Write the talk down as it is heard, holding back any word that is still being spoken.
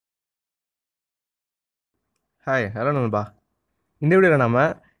Hi hello நண்பா. இந்த வீடியோவில் நம்ம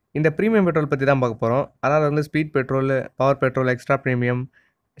இந்த ப்ரீமியம் பெட்ரோல் பற்றி தான் பார்க்க போகிறோம். அதாவது வந்து speed petrol, power petrol, extra premium,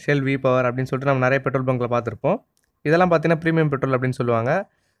 shall we power அப்படின்னு சொல்லிட்டு நம்ம நிறைய பெட்ரோல் பங்க்கில் பார்த்துருப்போம். இதெல்லாம் பார்த்தீங்கன்னா ப்ரீமியம் பெட்ரோல் அப்படின்னு சொல்லுவாங்க.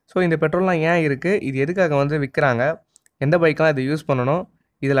 ஸோ இந்த பெட்ரோல்லாம் ஏன் இருக்குது, இது எதுக்காக வந்து விற்கிறாங்க, எந்த பைக்கெலாம் இதை யூஸ் பண்ணணும்,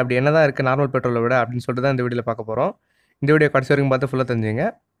 இதில் அப்படி என்ன தான் இருக்குது நார்மல் பெட்ரோலை விட அப்படின்னு சொல்லிட்டு தான் இந்த வீடியோவில் பார்க்க போகிறோம். இந்த வீடியோ கடைசி வரைக்கும் பார்த்து ஃபுல்லாக தெரிஞ்சுங்க.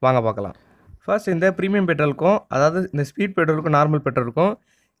 வாங்க பார்க்கலாம். ஃபர்ஸ்ட் இந்த ப்ரீமியம் பெட்ரோலுக்கும் அதாவது இந்த ஸ்பீட் பெட்ரோலுக்கும் நார்மல் பெட்ரோலுக்கும்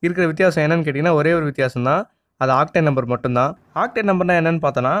இருக்கிற வித்தியாசம் என்னென்னு கேட்டிங்கன்னா ஒரே ஒரு வித்தியாசம் தான். அது ஆக்டேன் நம்பர் மட்டும்தான். ஆக்டேன் நம்பர்னால் என்னென்னு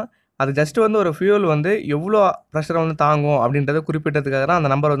பார்த்தோன்னா அது ஜஸ்ட் வந்து ஒரு ஃபியூல் வந்து எவ்வளோ ப்ரெஷரை வந்து தாங்கும் அப்படின்றத குறிப்பிட்டதுக்காக தான் அந்த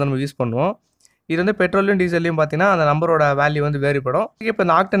நம்பர் வந்து நம்ம யூஸ் பண்ணுவோம். இது வந்து பெட்ரோலையும் டீசல்லையும் பார்த்தீங்கன்னா அந்த நம்பரோட வேல்யூ வந்து வேறுபடும். இப்போ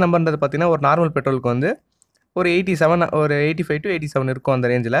இந்த ஆக்டேன் நம்பர்ன்றது பார்த்தீங்கன்னா ஒரு நார்மல் பெட்ரோலுக்கு வந்து ஒரு 87 ஒரு 85 to 87 இருக்கும் அந்த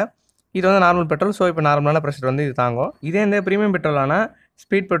ரேஞ்சில். இது வந்து நார்மல் பெட்ரோல். ஸோ இப்போ நார்மலான ப்ரெஷர் வந்து இது தாங்கும். இதே இந்த premium பெட்ரோலான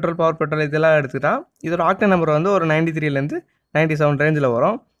speed petrol, power petrol இதெல்லாம் எடுத்துக்கிட்டால் இதோட ஆக்டேன் நம்பர் வந்து ஒரு 93லேருந்து 97 ரேஞ்சில்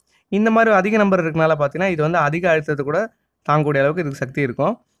வரும். இந்த மாதிரி அதிக நம்பர் இருக்கனால பார்த்தீங்கன்னா இது வந்து அதிக அழுத்தத்தை கூட தாங்கக்கூடிய அளவுக்கு இதுக்கு சக்தி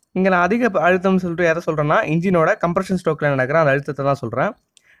இருக்கும். இங்கே நான் அதிக அழுத்தம்னு சொல்லிட்டு எதை சொல்கிறேன்னா இன்ஜினோட கம்ப்ரஷன் ஸ்ட்ரோக்கில் நடக்கிற அந்த அழுத்தத்தை தான் சொல்கிறேன்.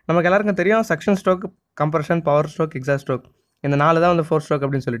 நமக்கு எல்லாருக்கும் தெரியும் suction stroke, compression, power stroke, exhaust stroke, இந்த 4 தான் வந்து 4 ஸ்ட்ரோக்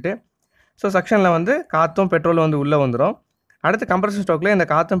அப்படின்னு சொல்லிட்டு. ஸோ சக்ஷனில் வந்து காற்றும் பெட்ரோலும் வந்து உள்ளே வந்துடும். அடுத்து கம்ப்ரஷன் ஸ்ட்ரோக்கில் இந்த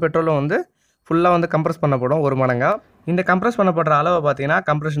காற்றும் பெட்ரோலும் வந்து ஃபுல்லாக வந்து கம்ப்ரஸ் பண்ணப்படும் ஒரு மடங்காக. இந்த கம்ப்ரஸ் பண்ணப்படுற அளவை பார்த்தீங்கன்னா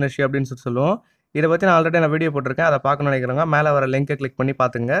கம்ப்ரஷன் ரேஷியோ அப்படின்னு சொல்லுவோம். இதை பற்றி நான் ஆல்ரெடி வீடியோ போட்டிருக்கேன், அதை பார்க்கணும்னு நினைக்கிறவங்க மேலே வர லிங்கை கிளிக் பண்ணி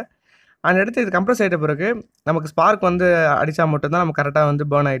பார்த்துங்க. அந்த இடத்து இது கம்ப்ரஸ் ஆகிட்ட பிறகு நமக்கு ஸ்பார்க் வந்து அடித்தா மட்டும்தான் நமக்கு கரெக்டாக வந்து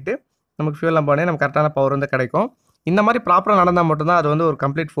பேர்ன் ஆகிட்டு நமக்கு ஃபியூலாம் பேர்ன் ஆகி நமக்கு கரெக்டான பவர் வந்து கிடைக்கும். இந்த மாதிரி ப்ராப்பராக நடந்தால் மட்டும்தான் அது வந்து ஒரு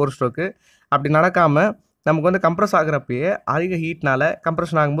கம்ப்ளீட் 4 ஸ்ட்ரோக்கு. அப்படி நடக்காமல் நமக்கு வந்து கம்ப்ரஸ் ஆகிறப்பயே அதிக ஹீட்னால்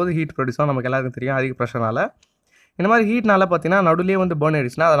கம்ப்ரஷன் ஆகும்போது ஹீட் ப்ரொடியூஸ் ஆகும். நமக்கு எல்லாருக்கும் தெரியும் அதிக ப்ரெஷர்னால். இந்த மாதிரி ஹீட்னால் பார்த்தீங்கன்னா நடுலேயே வந்து பேர்ன்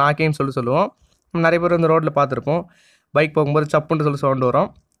ஆகிடுச்சுன்னா அதை நாக்கேன்னு சொல்லுவோம். நிறைய பேர் வந்து ரோட்டில் பார்த்துருப்போம், பைக் போகும்போது சப்புன்னு சொல்லி சவுண்டு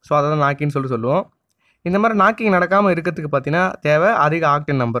வரும். ஸோ அதை தான் நாக்கின்னு சொல்லுவோம். இந்த மாதிரி நாக்கிங் நடக்காமல் இருக்கிறதுக்கு பார்த்தீங்கன்னா தேவை அதிக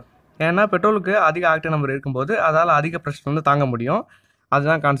ஆக்டேன் நம்பர். ஏன்னா பெட்ரோலுக்கு அதிக ஆக்டேன் நம்பர் இருக்கும்போது அதால் அதிக ப்ரெஷர் வந்து தாங்க முடியும்.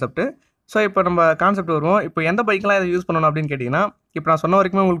 அதுதான் கான்செப்ட்டு. ஸோ இப்போ நம்ம கான்செப்ட் வருவோம். இப்போ எந்த பைக்கெலாம் இதை யூஸ் பண்ணணும் அப்படின்னு கேட்டிங்கன்னா இப்போ நான் சொன்ன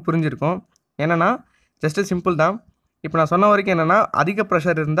வரைக்குமே உங்களுக்கு புரிஞ்சிருக்கும். என்னென்னா ஜஸ்ட்டு சிம்பிள் தான். இப்போ நான் சொன்ன வரைக்கும் என்னென்னா அதிக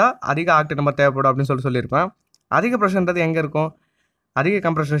ப்ரெஷர் இருந்தால் அதிக ஆக்டேன் நம்பர் தேவைப்படும் அப்படின்னு சொல்லியிருப்பேன். அதிக ப்ரெஷர்ன்றது எங்கே இருக்கும், அதிக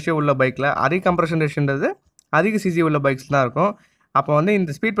கம்ப்ரஷன் ரேஷியோ உள்ள பைக்கில். அதிக கம்ப்ரஷன் ரேஷியோன்றது அதிக சிசி உள்ள பைக்ஸ் தான் இருக்கும். அப்போ வந்து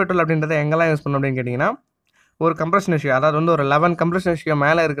இந்த ஸ்பீட் பெட்ரோல் அப்படின்றத எங்கெல்லாம் யூஸ் பண்ணணும் அப்படின்னு கேட்டிங்கன்னா ஒரு கம்ப்ரஷன் ரேஷியோ, அதாவது வந்து ஒரு 11 கம்ப்ரஷன் ரேஷியோ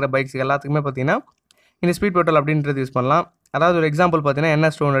மேலே இருக்கிற பைக்ஸ் எல்லாத்துக்குமே பார்த்தீங்கன்னா இந்த ஸ்பீட் பெட்ரோல் அப்படின்றது யூஸ் பண்ணலாம். அதாவது ஒரு எக்ஸாம்பிள் பார்த்தீங்கன்னா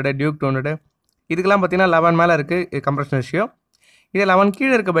NS200, டியூக் 200 இதுக்கெல்லாம் பார்த்தீங்கன்னா 11 மேலே இருக்குது கம்ப்ரஷன் ரேஷியோ. இது 11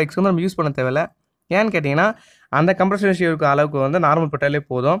 கீழே இருக்க பைக்ஸ் வந்து நம்ம யூஸ் பண்ண தேவையில்லை. ஏன்னு கேட்டிங்கன்னா அந்த கம்ப்ரஷன் ரேஷியோ இருக்க அளவுக்கு வந்து நார்மல் பெட்ரோலே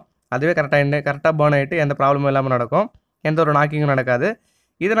போதும். அதுவே கரெக்டாக பேர்ன் ஆகிட்டு எந்த ப்ராப்ளமும் இல்லாமல் நடக்கும், எந்த ஒரு நாக்கிங்கும் நடக்காது.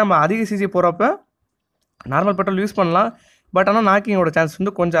 இது நம்ம அதிக சிசி போகிறப்ப நார்மல் பெட்ரோல் யூஸ் பண்ணலாம். பட் ஆனால் நாக்கிங்கோட சான்ஸ்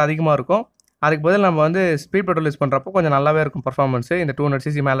வந்து கொஞ்சம் அதிகமாக இருக்கும். அதுக்கு பதில் நம்ம வந்து ஸ்பீட் பெட்ரோல் யூஸ் பண்ணுறப்போ கொஞ்சம் நல்லாவே இருக்கும் பர்ஃபார்மன்ஸு இந்த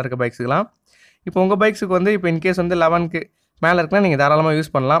 200cc மேலே இருக்க பைக்ஸுக்கெலாம். இப்போ உங்கள் பைக்ஸுக்கு வந்து இப்போ இன்கேஸ் வந்து 11க்கு மேலே இருக்குன்னா நீங்கள் தாராளமாக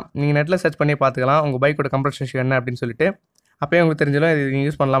யூஸ் பண்ணலாம். நீங்கள் நெட்டில் சர்ச் பண்ணி பார்த்துக்கலாம் உங்கள் பைக்கோட கம்ப்ரஷன் ரேஷியோ என்ன அப்படின்னு சொல்லிட்டு. அப்போயே உங்களுக்கு தெரிஞ்சிடும் இது நீங்கள்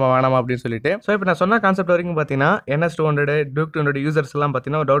யூஸ் பண்ணலாமா வேணாமா அப்படின்னு சொல்லிட்டு. ஸோ இப்போ நான் சொன்ன கான்செப்ட் வரைக்கும் பார்த்தீங்கன்னா NS200, டியூக் 200 யூசர்ஸ்லாம்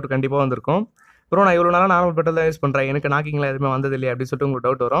பார்த்தீங்கன்னா ஒரு டவுட் கண்டிப்பாக வந்திருக்கும். ப்ரோ நான் இவ்வளோ நாளாக நார்மல் பெட்ரோல் தான் யூஸ் பண்ணுறேன், எனக்கு நாக்கிங்கில் எதுவுமே வந்தது இல்லையா அப்படின்னு சொல்லிட்டு உங்களுக்கு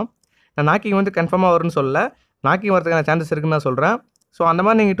டவுட் வரும். நான் நாக்கிங் வந்து கன்ஃபார்மாக வரும்னு சொல்லலை, நாக்கிங் வரதுக்கான சான்சஸ் இருக்குன்னு நான் சொல்கிறேன். ஸோ அந்த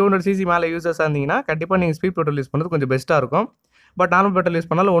மாதிரி நீங்கள் 200cc மேலே யூசர்ஸாக இருந்தீங்கன்னா கண்டிப்பாக நீங்கள் ஸ்பீட் பெட்ரோல் யூஸ் பண்ணுறது கொஞ்சம் பெஸ்ட்டாக இருக்கும். பட் நார்மல் பெட்ரோல் யூஸ்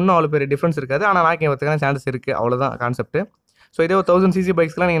பண்ணாலும் ஒன்றும் அவ்வளோ பெரிய டிஃப்ரென்ஸ் இருக்காது. ஆனால் நாக்கிங் வரதுக்கான சான்சஸ் இருக்குது, அவ்வளோதான் கான்செப்ட். ஸோ இதே ஒரு 1000cc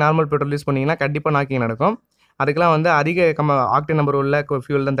பைக்ஸ்லாம் நீங்கள் நார்மல் பெட்ரோல் யூஸ் பண்ணிங்கன்னா கண்டிப்பாக நாக்கிங் நடக்கும். அதுக்கெலாம் வந்து அதிக ஆக்டேன் நம்பர் உள்ள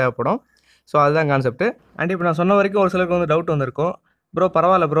ஃபியூல் தான் தேவைப்படும். ஸோ அதுதான் கான்செப்ட். அண்ட் இப்போ நான் சொன்ன வரைக்கும் ஒரு சிலருக்கு வந்து டவுட் வந்திருக்கும், ப்ரோ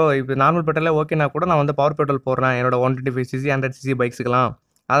பரவாயில்ல ப்ரோ இப்போ நார்மல் பெட்ரோலே ஓகேனா கூட நான் வந்து பவர் பெட்ரோல் போடுறேன் என்னோட 125cc 100cc பைக்ஸுக்கலாம்,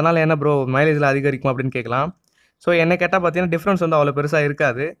 அதனால் என்ன ப்ரோ மைலேஜில் அதிகரிக்கும் அப்படின்னு கேட்கலாம். ஸோ என்ன கேட்டால் பார்த்தீங்கன்னா டிஃப்ரென்ஸ் வந்து அவ்வளோ பெருசாக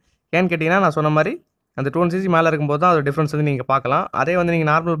இருக்காது. ஏன்னு கேட்டிங்கன்னா நான் சொன்ன மாதிரி அந்த 200cc மேலே இருக்கும்போது தான் அதோட டிஃப்ரென்ஸ் வந்து நீங்கள் பார்க்கலாம். அதே வந்து நீங்கள்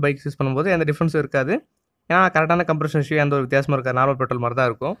நார்மல் பைக்ஸ் யூஸ் பண்ணும்போது எந்த டிஃப்ரென்ஸும் இருக்காது. ஏன்னா கரெக்டான கம்ப்ரஷன் ரேஷியோ எந்த ஒரு வித்தியாசமாக இருக்காது, நார்மல் பெட்ரோல் மாதிரி தான்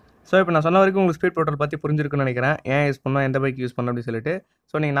இருக்கும். ஸோ இப்போ நான் சொன்ன வரைக்கும் உங்களுக்கு ஸ்பீட் பெட்ரோல் பற்றி புரிஞ்சிருக்குன்னு நினைக்கிறேன், ஏன் யூஸ் பண்ணணும், எந்த பைக் யூஸ் பண்ணணும் அப்படின்னு சொல்லிட்டு.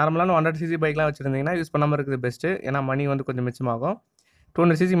 ஸோ நீங்கள் நார்மலான 100cc பைக்லாம் வச்சுருந்தீங்கன்னா யூஸ் பண்ணாமல் இருக்குது பெஸ்ட்டு. ஏன்னா மணி வந்து கொஞ்சம் மிச்சமாகும்.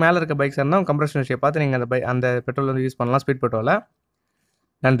 200cc மேலே இருக்க பைக்ஸ் இருந்தால் கம்ப்ரஷன் ரேஷியோ பார்த்து நீங்கள் அந்த பெட்ரோல் வந்து யூஸ் பண்ணலாம், ஸ்பீட் பெட்ரோலை.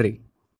 நன்றி.